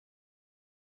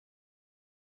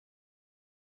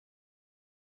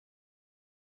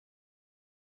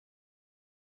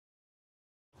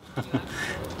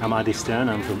I'm Adi Stern,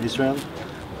 I'm from Israel.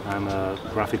 I'm a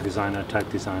graphic designer, type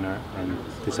designer, and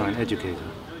design educator.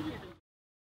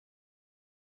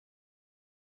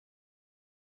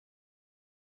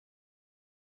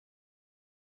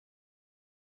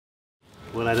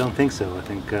 Well, I don't think so. I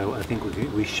think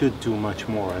we should do much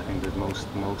more. I think that most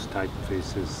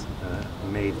typefaces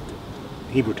made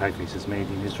Hebrew typefaces made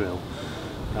in Israel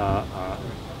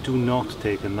do not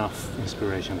take enough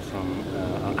inspiration from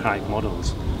archaic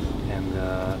models. And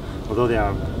although there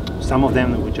are some of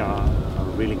them which are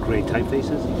really great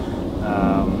typefaces,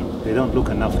 they don't look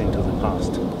enough into the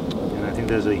past. And I think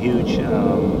there's a huge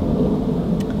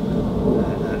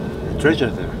treasure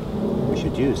there we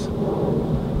should use.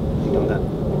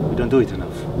 We don't do it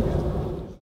enough.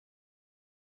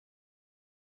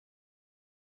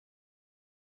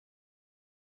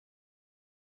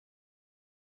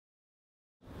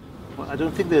 Well, I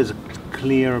don't think there's a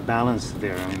clear balance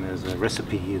there. I mean, there's a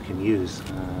recipe you can use,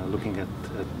 looking at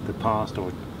the past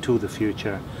or to the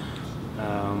future.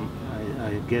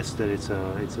 I guess that it's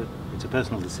a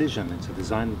personal decision. It's a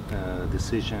design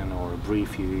decision or a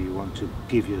brief you want to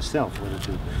give yourself, whether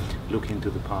to look into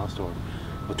the past or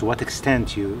to what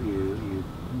extent you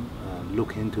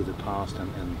look into the past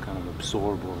and kind of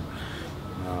absorb or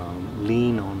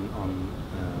lean on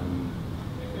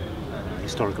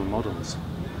historical models.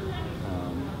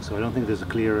 So I don't think there's a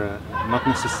clear, not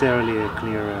necessarily a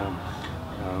clear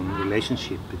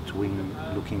relationship between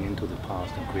looking into the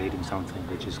past and creating something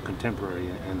which is contemporary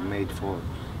and made for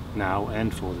now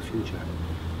and for the future.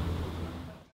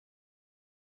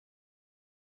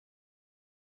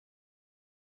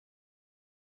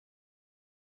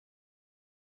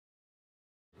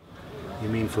 You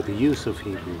mean for the use of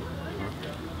Hebrew?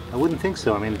 I wouldn't think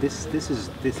so. I mean, this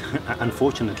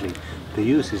unfortunately, the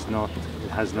use is not.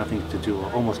 It has nothing to do,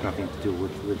 or almost nothing to do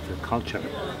with the culture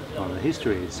or the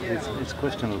history. It's a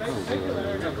question of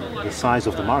the size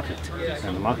of the market,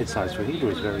 and the market size for Hebrew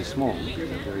is very small.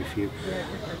 Very few.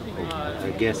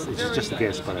 I guess it's just a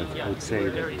guess, but I would say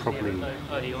that probably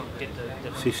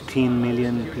 15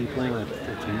 million people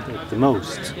at the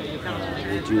most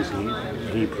would use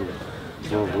Hebrew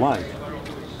worldwide.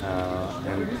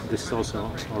 And this is also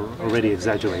already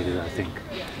exaggerated, I think.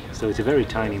 So it's a very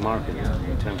tiny market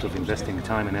in terms of investing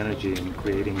time and energy in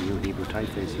creating new Hebrew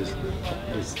typefaces.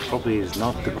 This probably is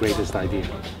not the greatest idea.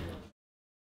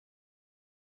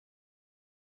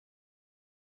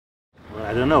 Well,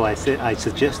 I don't know. I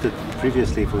suggested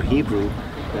previously for Hebrew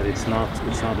that it's not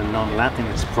a non-Latin.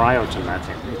 It's prior to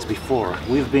Latin. It's before.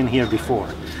 We've been here before,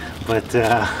 but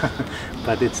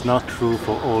but it's not true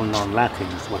for all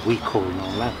non-Latins. What we call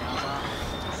non-Latins.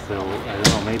 So I don't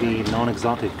know. Maybe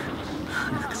non-exotic,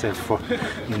 except for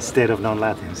instead of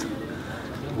non-Latins.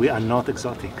 We are not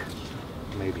exotic.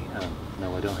 Maybe.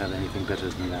 No, I don't have anything better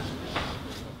than that.